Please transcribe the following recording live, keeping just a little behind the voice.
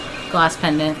glass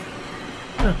pendant.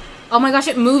 Oh my gosh,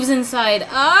 it moves inside.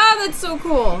 Ah, that's so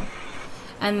cool.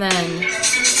 And then,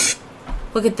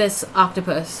 look at this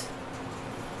octopus.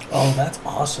 Oh, that's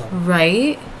awesome.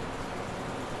 Right?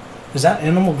 Is that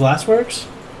Animal Glassworks?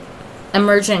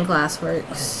 Emergent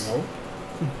Glassworks. Nope.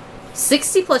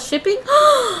 60 plus shipping?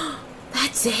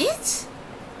 That's it?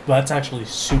 That's actually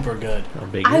super good. How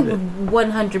big I is it? would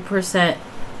 100%.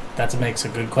 That makes a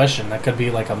good question. That could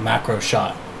be like a macro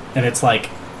shot. And it's like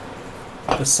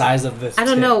the size of this I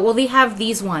don't tip. know. Well, they have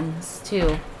these ones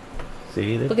too.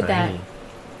 See, they're Look at that. tiny.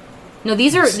 No,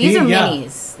 these are See? Yeah.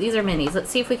 minis. These are minis. Let's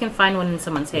see if we can find one in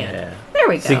someone's hand. Yeah. There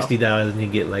we go. $60 and you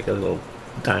get like a little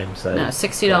dime size. No,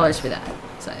 $60 for that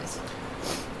size. That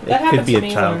It could happened be to a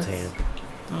me child's once. hand.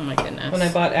 Oh my goodness. When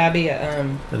I bought Abby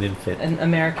An infant. an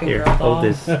American Here, Girl doll, hold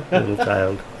this little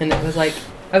child. and it was like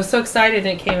I was so excited, and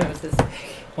it came. It was this.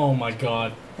 Oh my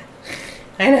god.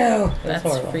 I know. It was That's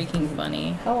horrible. freaking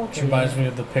funny. How old Which were you? reminds me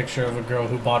of the picture of a girl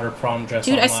who bought her prom dress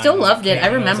Dude, I online still and loved it. I came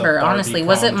as a remember, Barbie honestly.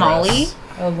 Was it prom Molly? dress.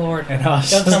 Oh Lord! And I was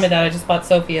Don't just, tell me that. I just bought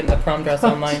Sophie in the prom dress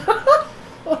online.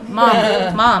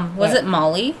 Mom, was What? it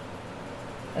Molly?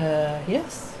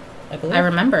 Yes, I believe. I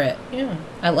remember it. Yeah,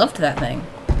 I loved that thing.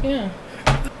 yeah,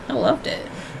 I loved it.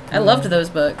 I loved those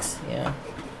books. yeah.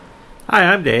 Hi,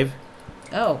 I'm Dave.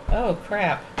 Oh, Oh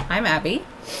crap! I'm Abby.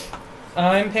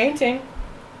 I'm painting.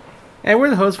 And we're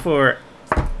the hosts for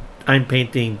I'm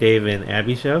Painting Dave and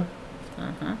Abby show.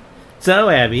 Uh-huh. So,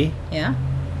 Abby, Yeah.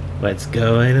 what's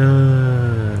going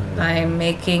on? I'm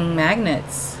making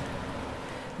magnets.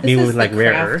 Me This with is like the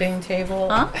rare earth? crafting table.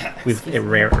 Huh? With a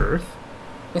rare earth?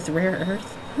 With rare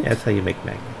earth? Yeah, that's how you make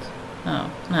magnets.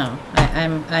 Oh, no.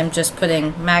 I'm just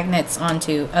putting magnets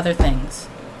onto other things.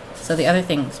 So the other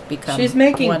things become She's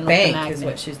making one with the bank, magnet. is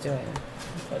what she's doing.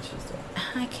 That's what she's doing.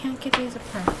 I can't get these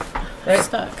apart. Right,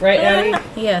 Stuck. right,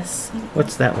 Abby. Yes.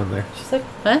 What's that one there? She's like,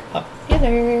 What?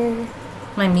 popular.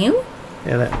 My Mew?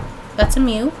 Yeah, that one. That's a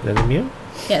Mew. Is that a Mew?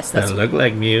 Yes, that's Doesn't look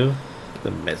like Mew.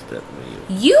 The messed up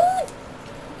Mew. you.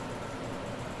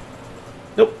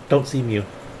 Nope, don't see Mew.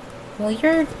 Well,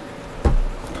 you're. Is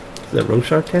that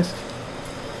Rorschach test?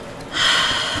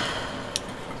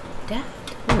 Dad.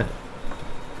 Yeah.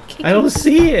 I don't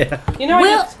see it. You know,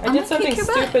 Well, I I'm did gonna something kick your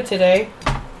butt. stupid today.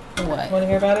 What? Want to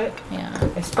hear about it?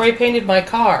 Yeah. I spray painted my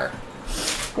car.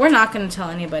 We're not going to tell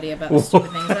anybody about the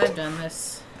stupid things I've done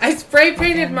this. I spray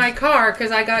painted my car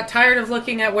because I got tired of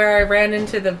looking at where I ran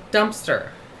into the dumpster.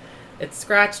 It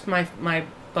scratched my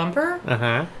bumper,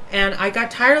 Uh-huh. and I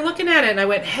got tired of looking at it, and I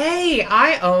went, hey,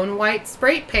 I own white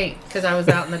spray paint, because I was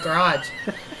out in the garage.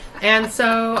 And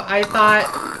so I thought,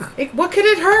 what could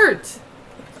it hurt?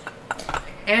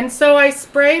 And so I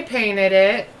spray painted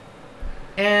it,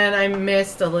 and I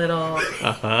missed a little,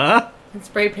 Uh-huh. and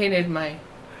spray painted my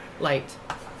light.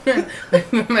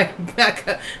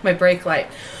 my brake light.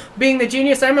 Being the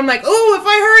genius I'm like, oh, if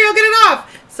I hurry, I'll get it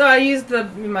off. So I used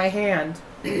my hand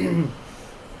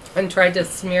and tried to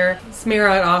smear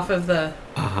it off of the.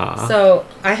 Uh-huh. So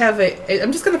I have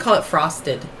I'm just gonna call it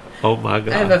frosted. Oh my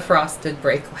god. I have a frosted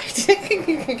brake light.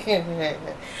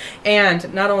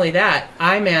 And not only that,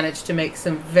 I managed to make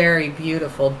some very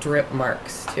beautiful drip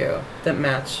marks too that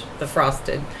match the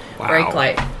frosted brake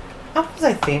light. What was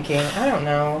I thinking? I don't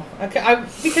know.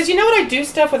 Because you know what? I do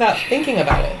stuff without thinking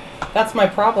about it. That's my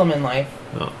problem in life.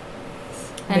 Oh.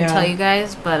 I didn't Yeah. tell you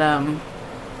guys, but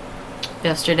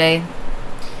yesterday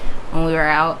when we were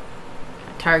out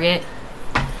at Target,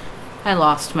 I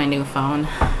lost my new phone.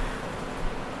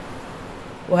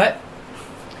 What?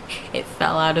 It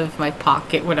fell out of my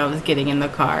pocket when I was getting in the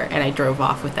car, and I drove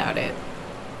off without it.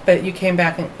 But you came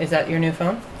back and is that your new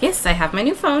phone? Yes, I have my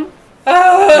new phone.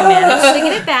 Oh! I managed to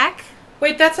get it back.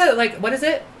 Wait, that's what is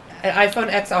it? An iPhone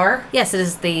XR? Yes, it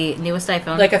is the newest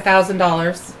iPhone. Like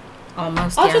 $1,000.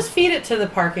 almost. I'll yeah. just feed it to the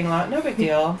parking lot. No big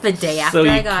deal. The day after So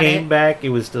you I got came it. back, it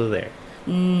was still there.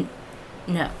 No.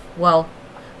 Well,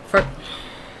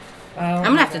 I'm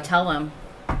gonna have to tell him.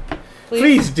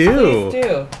 Please do. Please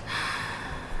do.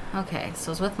 Okay,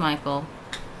 so it's with Michael.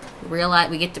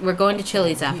 We're going to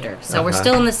Chili's after, so we're Uh-huh.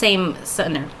 still in the same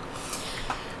center.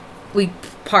 We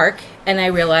park, and I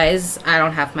realize I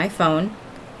don't have my phone.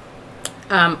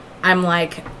 I'm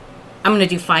like, I'm gonna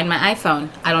do find my iPhone.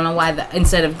 I don't know why.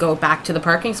 Instead of go back to the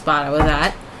parking spot I was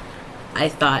at, I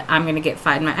thought I'm gonna get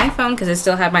find my iPhone because I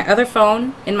still had my other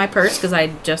phone in my purse because I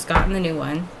had just gotten the new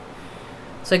one.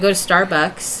 So I go to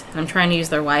Starbucks, and I'm trying to use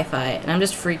their Wi-Fi, and I'm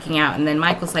just freaking out. And then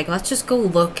Michael's like, let's just go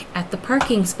look at the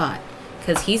parking spot.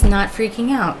 Because he's not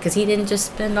freaking out, because he didn't just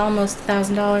spend almost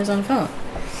 $1,000 on a phone.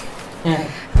 Yeah.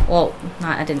 Well,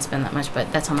 I didn't spend that much,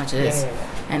 but that's how much it is. Yeah.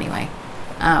 Anyway,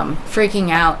 freaking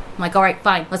out. I'm like, all right,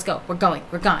 fine, let's go. We're going.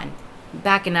 We're gone.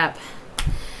 backing up,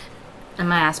 and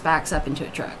my ass backs up into a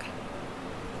truck.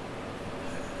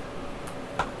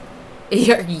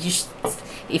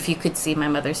 If you could see my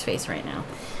mother's face right now.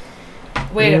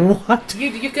 Wait, What?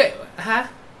 you could, huh?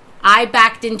 I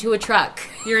backed into a truck.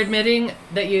 You're admitting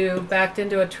that you backed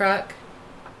into a truck?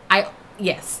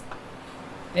 Yes.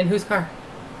 In whose car?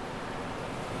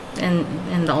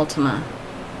 And the Ultima.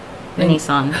 The And-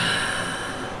 Nissan.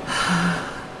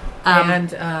 And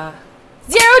 0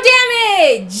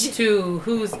 damage! to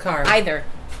whose car? Either.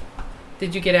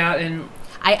 Did you get out and...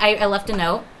 I left a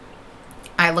note.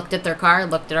 I looked at their car,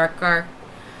 looked at our car.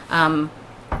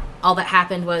 All that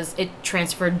happened was it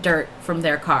transferred dirt from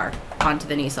their car onto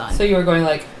the Nissan. So you were going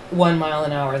like 1 mile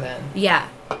an hour then? Yeah.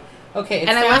 Okay, And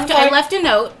I left a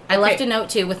note. I Okay. left a note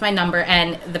too with my number,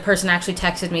 and the person actually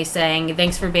texted me saying,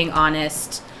 "Thanks for being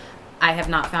honest. I have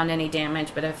not found any damage,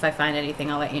 but if I find anything,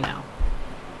 I'll let you know."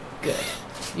 Good.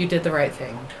 You did the right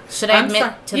thing. Should I I'm admit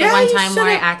sorry. to the Yeah, one you time where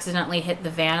I should've- accidentally hit the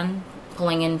van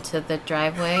pulling into the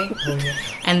driveway?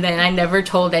 And then I never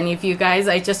told any of you guys.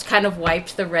 I just kind of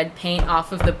wiped the red paint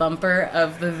off of the bumper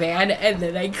of the van, and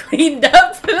then I cleaned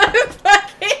up the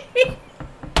fucking...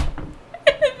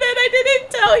 and then I didn't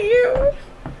tell you.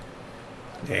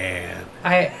 Man.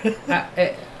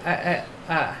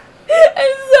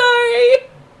 I'm sorry.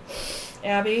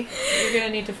 Abby, you're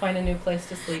gonna need to find a new place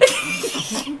to sleep.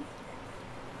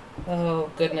 Oh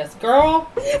goodness, girl,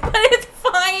 But it's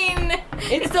fine.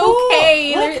 it's It's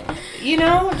okay. Look, There- you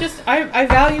know, just I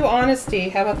value honesty.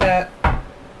 How about that?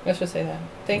 Let's just say that.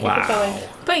 Thank you Wow. for telling.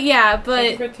 But yeah,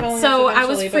 Thank you but for telling so us I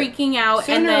was eventually, but freaking out,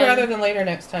 Sooner and then rather than later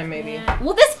next time, maybe. Yeah.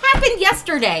 Well, this happened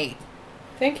yesterday.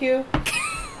 Thank you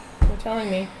for telling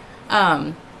me.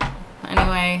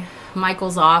 Anyway,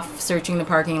 Michael's off searching the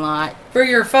parking lot. For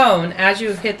your phone, as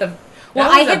you hit the. Well,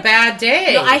 that was I a hit- bad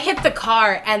day. No, I hit the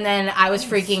car, and then I was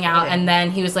freaking out, sweating. and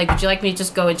then he was like, "Would you like me to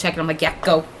just go and check it?" I'm like, "Yeah,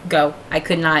 go." I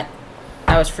could not.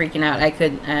 I was freaking out. I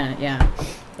could. Yeah.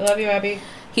 I love you, Abby.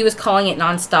 He was calling it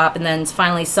nonstop, and then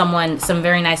finally some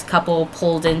very nice couple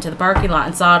pulled into the parking lot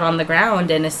and saw it on the ground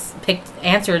and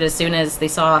answered as soon as they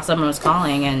saw someone was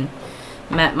calling, and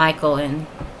met Michael, and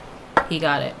he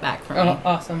got it back from me. Oh,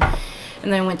 awesome.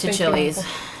 And then went to Thank you, Chili's,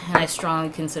 Michael. and I strongly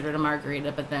considered a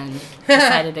margarita, but then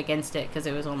decided against it because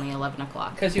it was only 11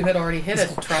 o'clock. Because you had already hit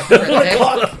a truck for the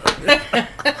day.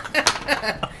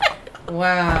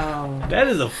 Wow. That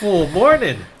is a full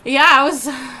morning. Yeah, I was...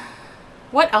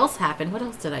 What else happened? What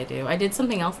else did I do? I did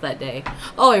something else that day.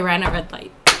 Oh, I ran a red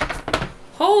light.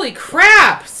 Holy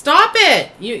crap! Stop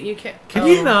it! You can't. Can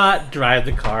you not drive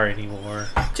the car anymore?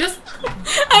 Just.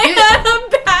 I had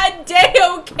a bad day,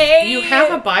 okay? You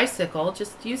have a bicycle.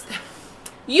 Just use that.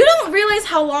 You don't realize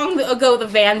how long ago the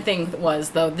van thing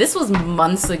was, though. This was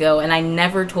months ago, and I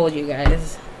never told you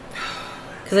guys.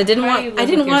 Because I didn't How want... do you live I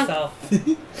didn't with want...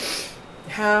 yourself?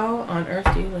 How on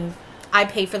earth do you live? I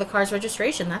pay for the car's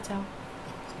registration, that's how.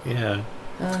 Yeah.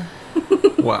 Uh,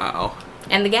 Wow.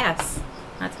 And the gas.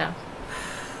 That's how.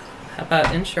 how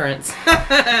about insurance?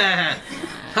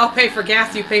 I'll pay for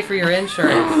gas. You pay for your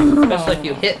insurance, especially if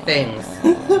you hit things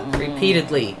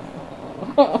repeatedly.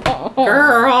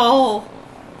 Girl.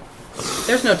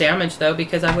 There's no damage though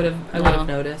because I would have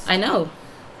noticed. I know.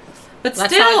 But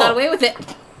That's still, how I got away with it.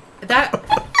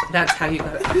 that's how you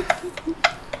got it.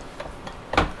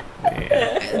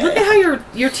 Man. Look at how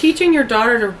you're teaching your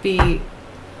daughter to be.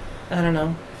 I don't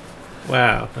know.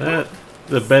 Wow. That's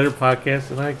a better podcast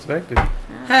than I expected.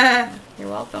 You're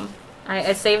welcome.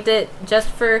 I saved it just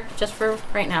for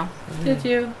right now. Did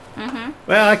you? Mm-hmm.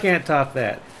 Well, I can't top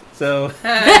that. So,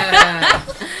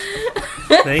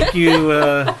 thank you,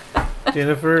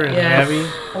 Jennifer and Yeah. Abby.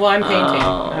 Well, I'm painting.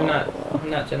 Oh. I'm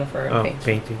not Jennifer. I'm Oh, painting.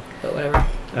 painting. But whatever.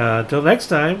 Until next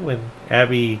time, when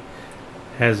Abby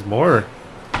has more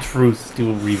truth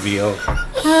to reveal.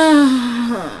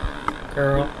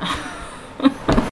 Girl.